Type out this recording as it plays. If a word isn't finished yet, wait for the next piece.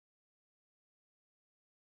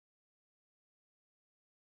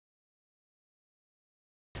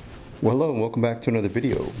Well, hello and welcome back to another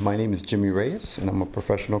video. My name is Jimmy Reyes and I'm a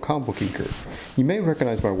professional comic book inker. You may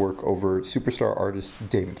recognize my work over superstar artist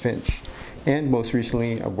David Finch, and most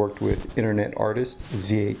recently I worked with internet artist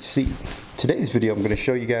ZHC. Today's video I'm going to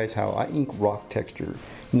show you guys how I ink rock texture,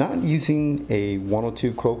 not using a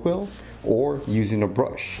 102 Quill or using a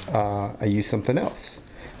brush. I use something else.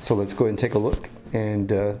 So let's go ahead and take a look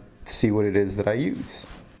and see what it is that I use.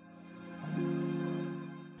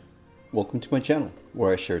 Welcome to my channel,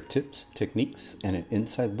 where I share tips, techniques, and an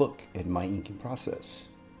inside look at my inking process.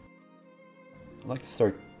 I'd like to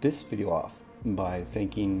start this video off by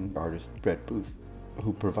thanking artist Brett Booth,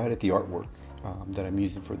 who provided the artwork that I'm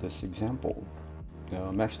using for this example.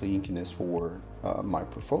 I'm actually inking this for my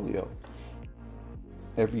portfolio.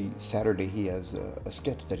 Every Saturday he has a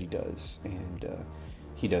sketch that he does, and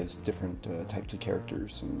he does different types of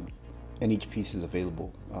characters, and each piece is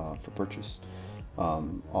available for purchase.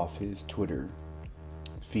 Off his Twitter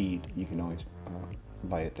feed. You can always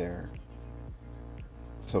buy it there.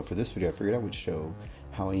 So for this video I figured I would show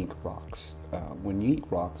how I ink rocks. When you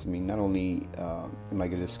ink rocks, I mean, not only am I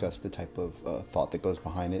going to discuss the type of thought that goes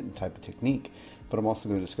behind it and type of technique, but I'm also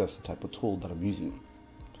going to discuss the type of tool that I'm using.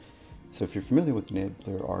 So if you're familiar with nib,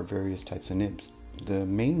 there are various types of nibs. The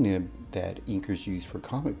main nib that inkers use for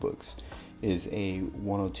comic books is a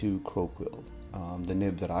 102 Quill. The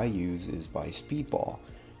nib that I use is by Speedball.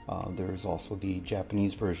 There's also the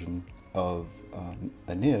Japanese version of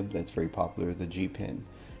a nib that's very popular, the G pen,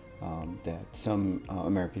 that some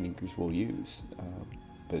American inkers will use,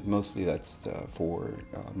 but mostly that's for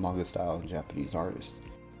manga style Japanese artists.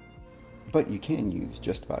 But you can use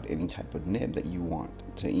just about any type of nib that you want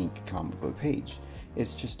to ink a comic book page.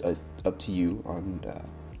 It's just up to you on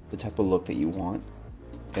the type of look that you want.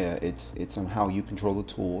 It's on how you control the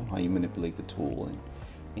tool, how you manipulate the tool,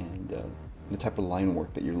 and the type of line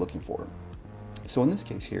work that you're looking for. So in this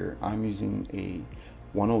case here, I'm using a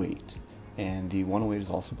 108, and the 108 is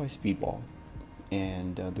also by Speedball.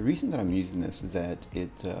 And the reason that I'm using this is that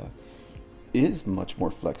it is much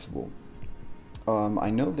more flexible. I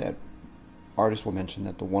know that artists will mention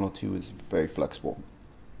that the 102 is very flexible,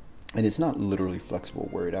 and it's not literally flexible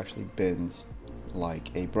where it actually bends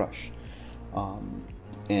like a brush.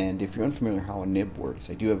 And if you're unfamiliar how a nib works,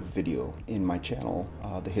 I do have a video in my channel,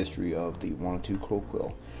 the history of the 102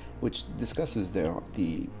 Quill, which discusses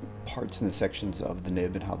the parts and the sections of the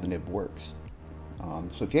nib and how the nib works.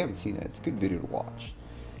 So if you haven't seen it, it's a good video to watch.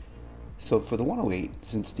 So for the 108,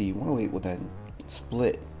 since the 108 will then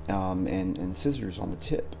split and scissors on the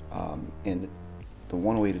tip, and the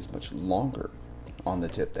 108 is much longer on the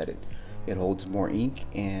tip, that it holds more ink,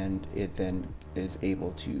 and it then is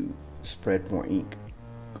able to spread more ink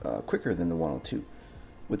quicker than the 102.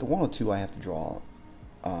 With the 102 I have to draw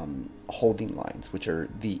holding lines, which are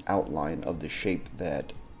the outline of the shape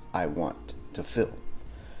that I want to fill.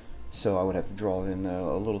 So I would have to draw in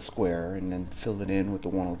a little square and then fill it in with the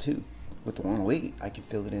 102. With the 108 I can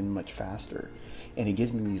fill it in much faster, and it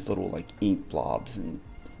gives me these little like ink blobs and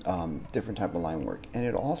different type of line work, and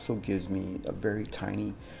it also gives me a very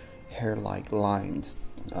tiny hair-like lines,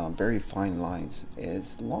 very fine lines,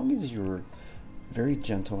 as long as you're very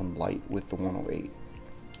gentle and light with the 108.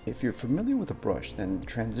 If you're familiar with a brush, then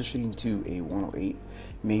transitioning to a 108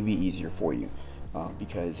 may be easier for you,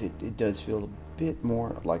 because it does feel a bit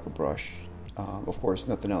more like a brush. Of course,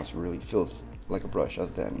 nothing else really feels like a brush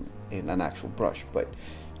other than an actual brush, but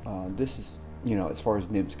this is, you know, as far as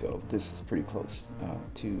nibs go, this is pretty close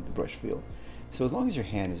to the brush feel. So as long as your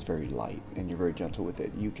hand is very light and you're very gentle with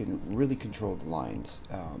it, you can really control the lines.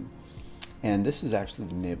 And this is actually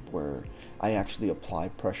the nib where I actually apply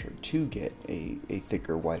pressure to get a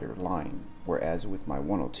thicker, wider line. Whereas with my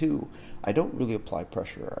 102, I don't really apply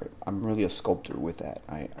pressure. I'm really a sculptor with that.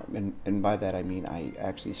 And by that I mean I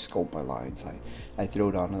actually sculpt my lines. I throw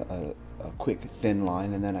down a quick thin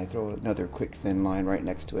line, and then I throw another quick thin line right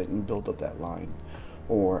next to it and build up that line.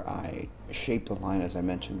 Or I shape the line, as I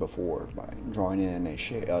mentioned before, by drawing in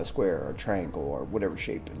a square or a triangle or whatever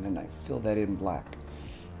shape, and then I fill that in black.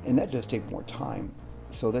 And that does take more time,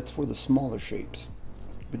 so that's for the smaller shapes.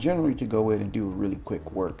 But generally, to go in and do a really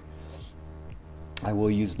quick work, I will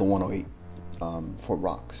use the 108 for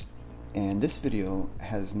rocks. And this video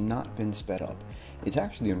has not been sped up. It's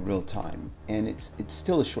actually in real time, and it's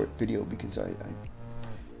still a short video because I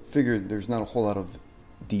figured there's not a whole lot of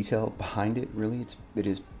detail behind it. Really, it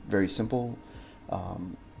is very simple.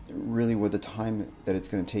 Really, where the time that it's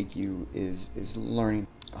going to take you is learning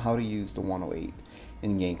how to use the 108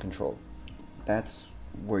 and gain control. That's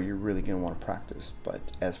where you're really going to want to practice. But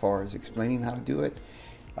as far as explaining how to do it,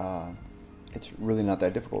 it's really not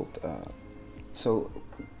that difficult. So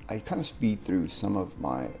I kind of speed through some of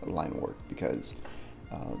my line work because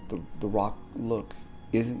the rock look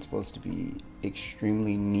isn't supposed to be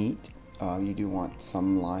extremely neat. You do want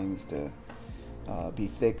some lines to be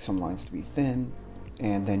thick, some lines to be thin,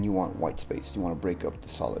 and then you want white space. You want to break up the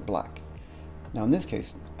solid black. Now in this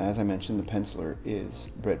case, as I mentioned, the penciler is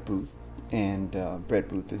Brett Booth, and Brett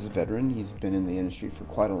Booth is a veteran. He's been in the industry for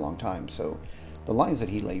quite a long time, so the lines that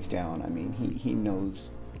he lays down, I mean, he knows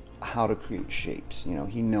how to create shapes. You know,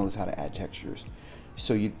 he knows how to add textures.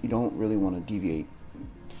 So you don't really want to deviate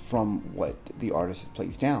from what the artist has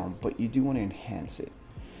placed down, but you do want to enhance it.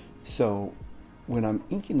 So when I'm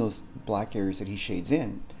inking those black areas that he shades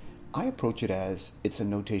in, I approach it as it's a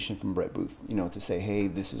notation from Brett Booth, you know, to say, hey,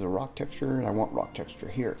 this is a rock texture and I want rock texture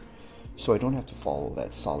here. So I don't have to follow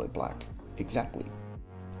that solid black exactly.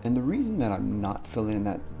 And the reason that I'm not filling in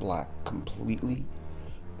that black completely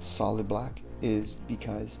solid black is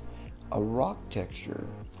because a rock texture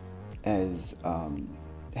has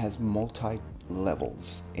multi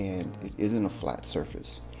levels and it isn't a flat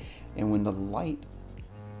surface. And when the light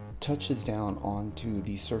touches down onto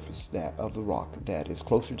the surface of the rock that is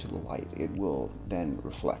closer to the light, it will then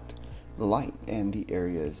reflect the light, and the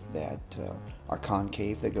areas that are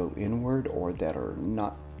concave, that go inward or that are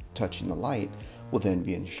not touching the light, will then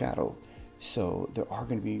be in shadow. So there are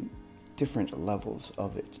going to be different levels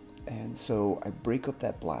of it, and so I break up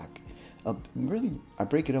that black. I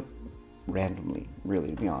break it up randomly, really,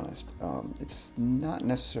 to be honest. It's not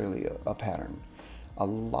necessarily a pattern. A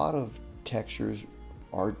lot of textures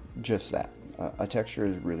are just that. A texture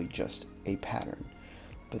is really just a pattern,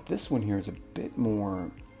 but this one here is a bit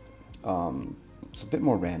more it's a bit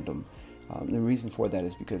more random. The reason for that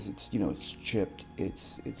is because it's chipped,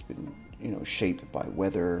 it's been shaped by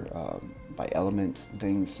weather, by elements and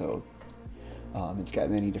things, so it's got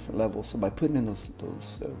many different levels. So by putting in those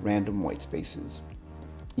random white spaces,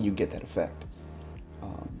 you get that effect.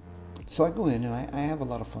 So I go in and I have a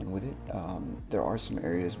lot of fun with it. There are some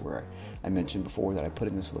areas where I mentioned before that I put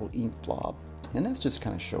in this little ink blob, and that's just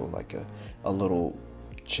kind of show like a little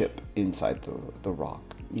chip inside the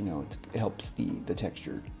rock. It helps the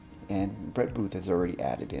texture. And Brett Booth has already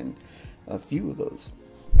added in a few of those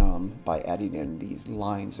by adding in these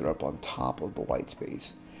lines that are up on top of the white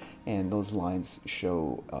space. And those lines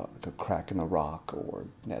show like a crack in the rock, or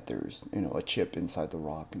that there's a chip inside the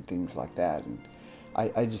rock and things like that. And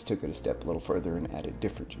I just took it a step a little further and added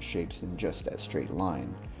different shapes than just that straight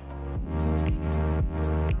line.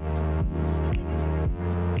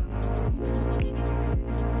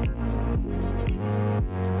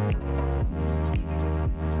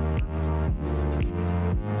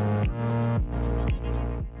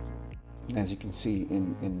 As you can see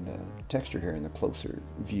in the texture here, in the closer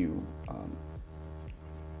view,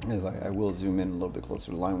 as I will zoom in a little bit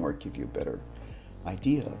closer to line work, give you a better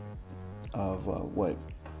idea of what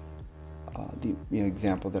the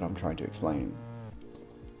example that I'm trying to explain.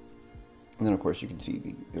 And then of course you can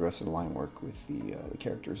see the rest of the line work with the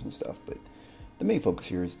characters and stuff, but the main focus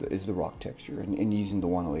here is the rock texture and using the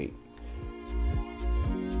 108.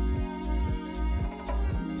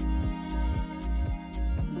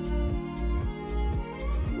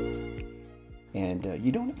 And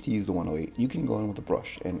you don't have to use the 108. You can go in with a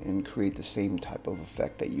brush and create the same type of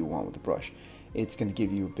effect that you want with the brush. It's going to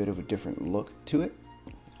give you a bit of a different look to it.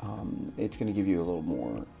 It's going to give you a little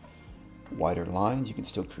more wider lines. You can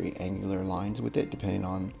still create angular lines with it depending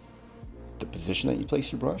on the position that you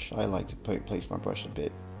place your brush. I like to place my brush a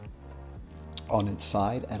bit on its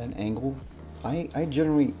side at an angle. I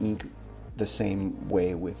generally ink the same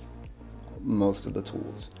way with most of the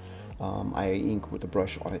tools. I ink with the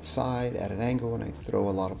brush on its side at an angle, and I throw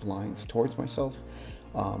a lot of lines towards myself.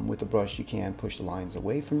 With the brush, you can push the lines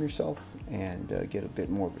away from yourself and get a bit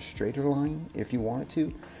more of a straighter line if you wanted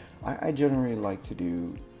to. I generally like to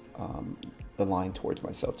do the line towards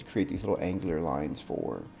myself to create these little angular lines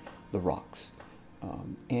for the rocks.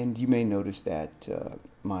 And you may notice that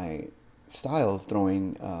my style of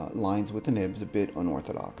throwing lines with the nib is a bit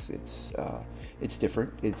unorthodox. It's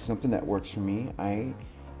different. It's something that works for me. I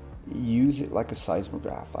use it like a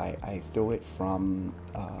seismograph. I throw it from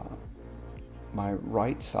my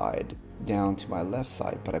right side down to my left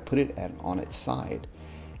side, but I put it on its side,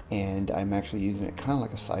 and I'm actually using it kind of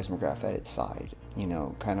like a seismograph at its side,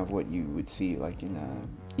 kind of what you would see like in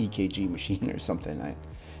a EKG machine or something.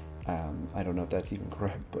 I don't know if that's even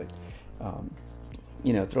correct, but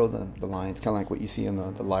throw the lines kind of like what you see on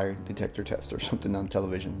the lie detector test or something on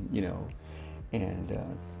television, and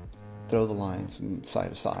throw the lines from side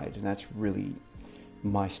to side, and that's really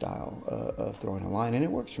my style of throwing a line, and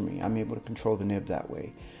it works for me. I'm able to control the nib that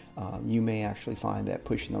way. You may actually find that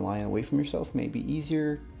pushing the line away from yourself may be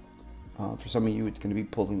easier For some of you, it's going to be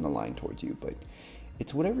pulling the line towards you, but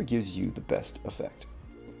it's whatever gives you the best effect.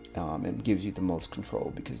 And gives you the most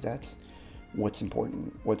control, because that's what's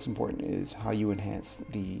important. What's important is how you enhance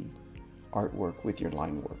the artwork with your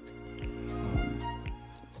line work.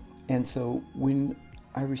 And so when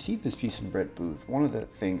I received this piece from Brett Booth, one of the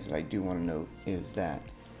things that I do want to note is that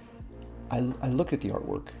I looked at the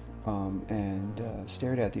artwork and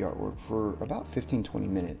stared at the artwork for about 15-20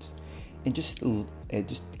 minutes, and just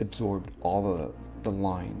absorbed all of the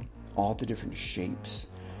line, all the different shapes,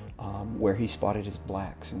 where he spotted his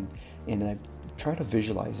blacks, and I tried to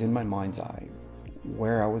visualize in my mind's eye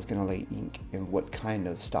where I was going to lay ink and what kind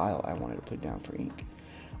of style I wanted to put down for ink.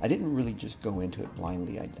 I didn't really just go into it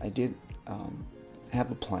blindly. I did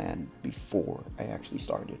have a plan before I actually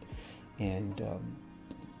started, and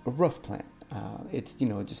a rough plan. It's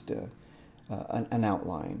just an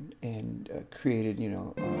outline, and created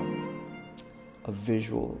a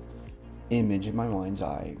visual image in my mind's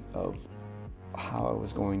eye of how I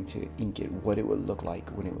was going to ink it, what it would look like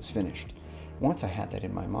when it was finished. Once I had that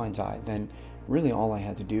in my mind's eye, then really all I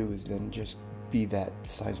had to do is then just be that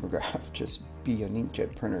seismograph, just be an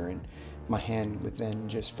inkjet printer, and my hand would then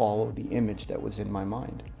just follow the image that was in my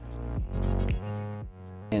mind.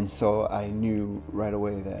 And so I knew right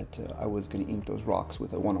away that I was going to ink those rocks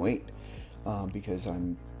with a 108, because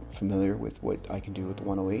I'm familiar with what I can do with the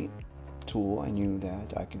 108 tool. I knew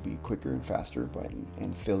that I could be quicker and faster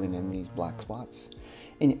and filling in these black spots.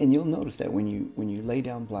 And you'll notice that when you lay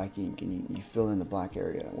down black ink and you fill in the black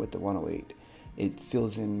area with the 108, it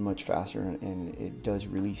fills in much faster, and it does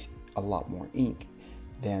release a lot more ink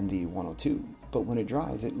than the 102. But when it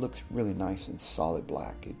dries, it looks really nice and solid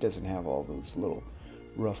black. It doesn't have all those little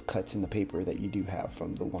rough cuts in the paper that you do have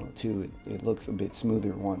from the 102. It looks a bit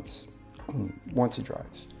smoother once it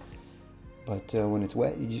dries. But when it's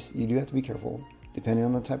wet, you do have to be careful, depending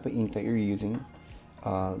on the type of ink that you're using,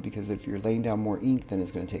 because if you're laying down more ink, then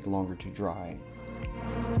it's going to take longer to dry.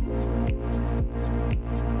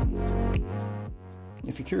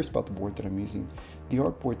 If you're curious about the board that I'm using, the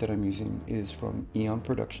art board that I'm using is from Eon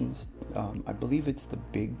Productions. I believe it's the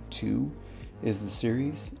Big 2 is the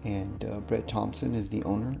series, and Brett Thompson is the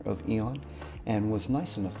owner of Eon, and was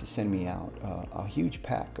nice enough to send me out a huge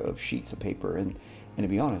pack of sheets of paper, and to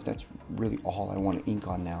be honest, that's really all I want to ink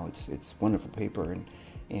on now. It's wonderful paper,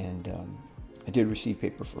 and I did receive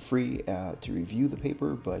paper for free to review the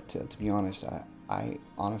paper, but to be honest, I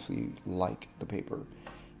honestly like the paper,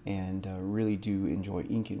 and really do enjoy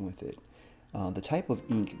inking with it. The type of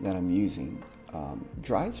ink that I'm using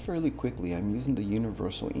dries fairly quickly. I'm using the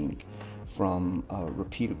universal ink from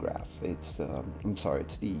Repeatograph. It's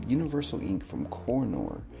the universal ink from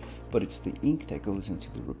Koh-i-Noor, but it's the ink that goes into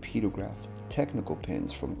the Repeatograph technical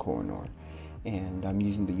pens from Koh-i-Noor, and I'm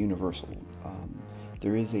using the universal.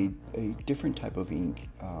 There is a different type of ink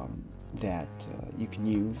that you can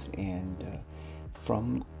use, and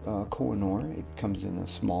from Koh-i-Noor, it comes in a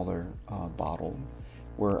smaller bottle,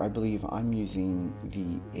 where I believe I'm using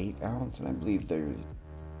the 8 ounce, and I believe there's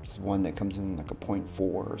one that comes in like a 0.4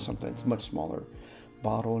 or something. It's a much smaller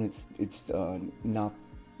bottle, and it's not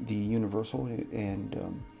the universal.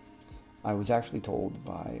 And I was actually told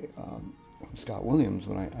by Scott Williams,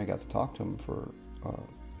 when I got to talk to him for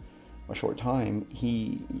a short time,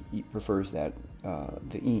 he prefers that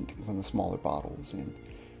the ink from the smaller bottles. And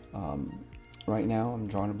right now I'm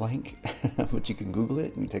drawing a blank, but you can Google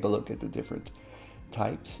it and take a look at the different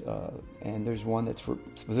types, and there's one that's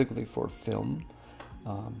specifically for film.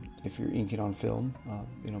 If you're inking on film,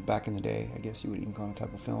 back in the day, I guess you would ink on a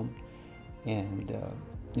type of film, and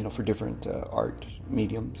for different art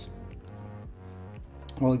mediums.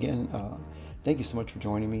 Well, again, thank you so much for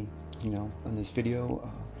joining me, on this video.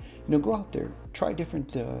 Go out there, try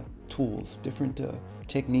different tools, different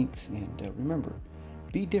techniques, and remember,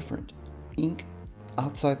 be different. Ink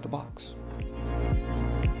outside the box.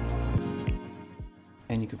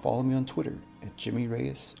 And you can follow me on Twitter at Jimmy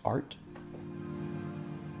Reyes Art.